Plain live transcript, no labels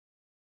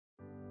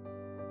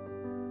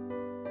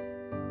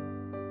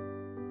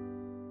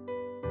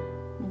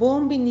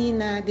Bom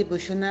menina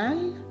devocional,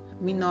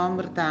 meu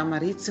nome é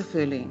Maritza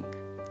Völling.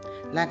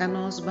 Laga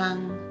nós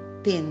vamos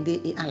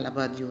tender e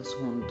alabar Deus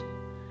junto.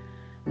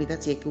 Me está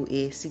dizendo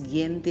o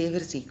seguinte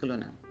versículo.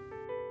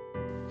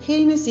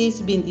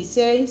 Gênesis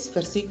 26,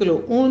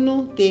 versículo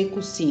 1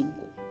 até 5.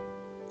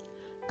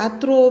 A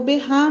trobe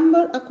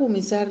hamber a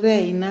começar a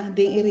reinar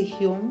da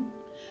região,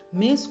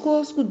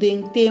 mesmo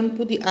do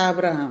tempo de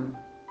Abraham.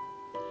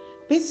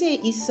 Pese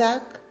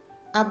Isaac,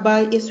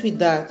 abai a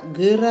cidade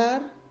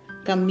Gerar,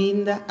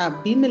 caminha a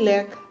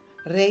Abimelech,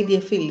 rei de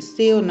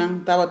Filisteu, não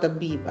estava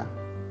viva.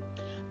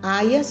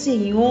 Aí o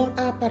Senhor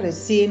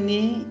apareceu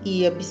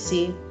e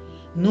disse,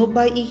 no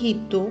vai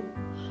Egito,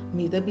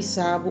 me da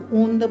bisabo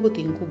onde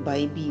botinho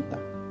vai viva.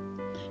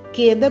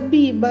 Queda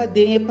viva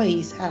de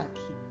país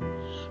aqui.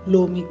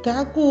 Lo mi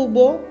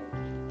cacubo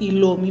e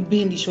lo mi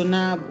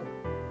bendicionabo.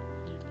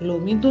 Lo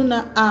mi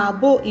dona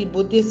abo e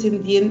bo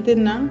descendiente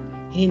na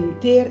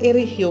inter e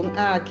região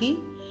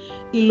aqui.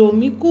 E lo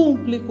mi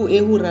cumpre com o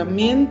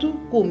juramento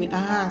como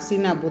ahasi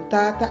na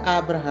botata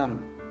Abraham.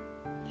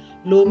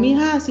 Lo mi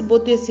hasi bo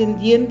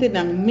descendiente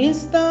na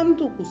mes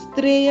tanto com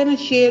estreia na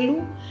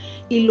cielo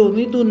e lo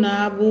mi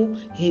donabo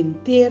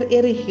inter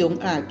e região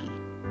aqui.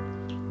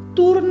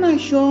 Tur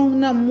nação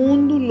na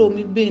mundo lo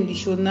mi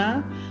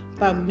bendicionar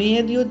para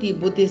meio de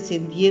bo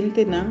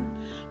descendiente na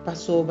para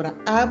sobra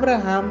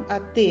Abraham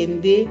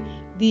atende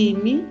de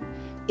mim,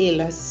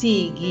 ela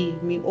sigue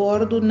mi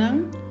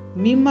ordem,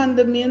 mi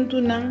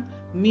mandamento não,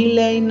 mi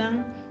lei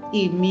não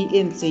e mi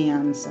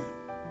enseñanza.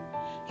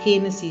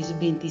 Gênesis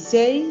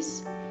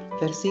 26,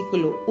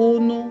 versículo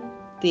 1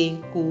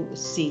 até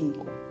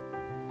 5.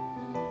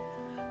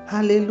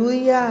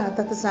 Aleluia,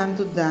 Tata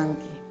Santo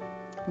Danke.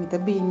 Me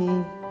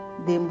tabini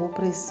dembo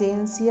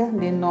presença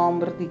de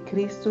nome de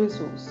Cristo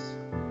Jesus.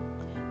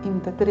 E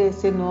me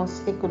trece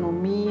nos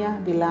economia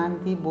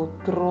delante do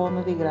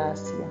trono de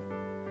graça.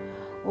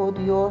 Oh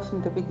Deus,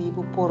 me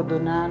pedimos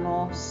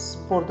perdonar-nos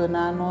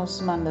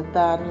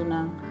mandatário,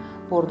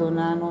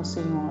 perdonar-nos,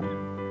 Senhor.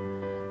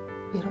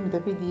 Pero me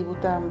pedimos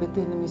também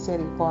ter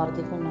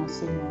misericórdia com nós,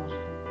 Senhor.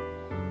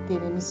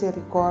 Ter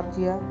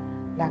misericórdia,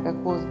 lá que a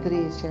coisa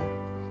igreja,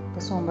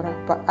 para sombra,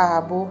 para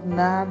abo,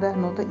 nada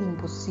não é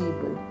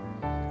impossível.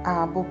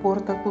 Abo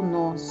porta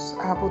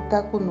conosco, abo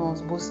está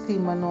conosco,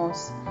 estima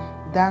nós,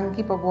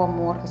 danke para o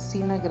amor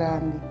assim na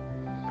grande.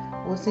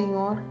 Oh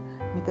Senhor,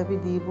 me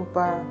pedimos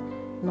para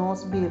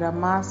nós vira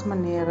mais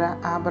maneira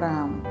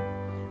Abraham,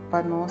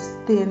 para nós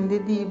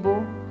tender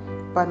dibo,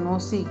 para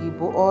nós seguir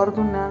boa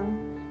ordem,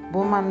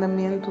 bom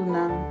mandamento,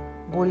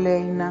 boa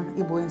lei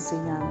e boa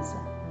ensinança.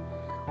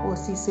 Oh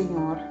sim,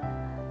 Senhor,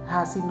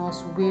 assim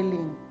nós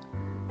willing,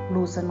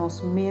 lusa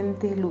nos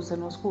mente, lusa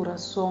nos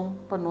coração,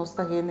 para nós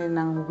estar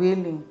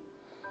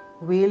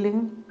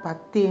willing para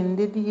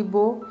tender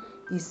dibo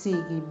e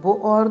seguir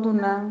boa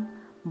ordem,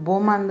 bom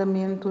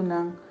mandamento,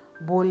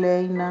 boa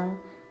lei,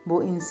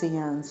 boa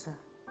ensinança.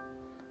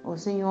 O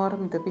Senhor,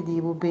 me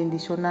pedimos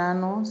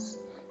bendicionar-nos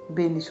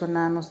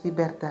de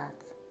verdade.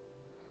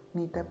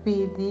 Me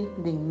pedi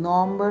em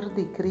nome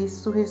de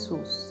Cristo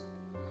Jesus.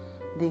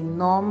 Em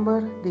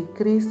nome de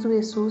Cristo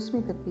Jesus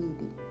me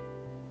pedi.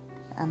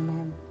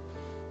 Amém.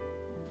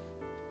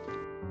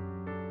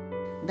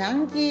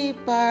 Danke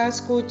para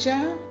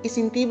escutar e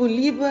sentir-vos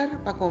livre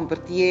para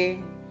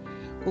compartilhar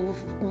com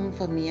uma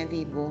família,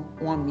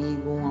 um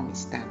amigo, uma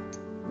amistade.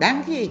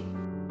 Danke.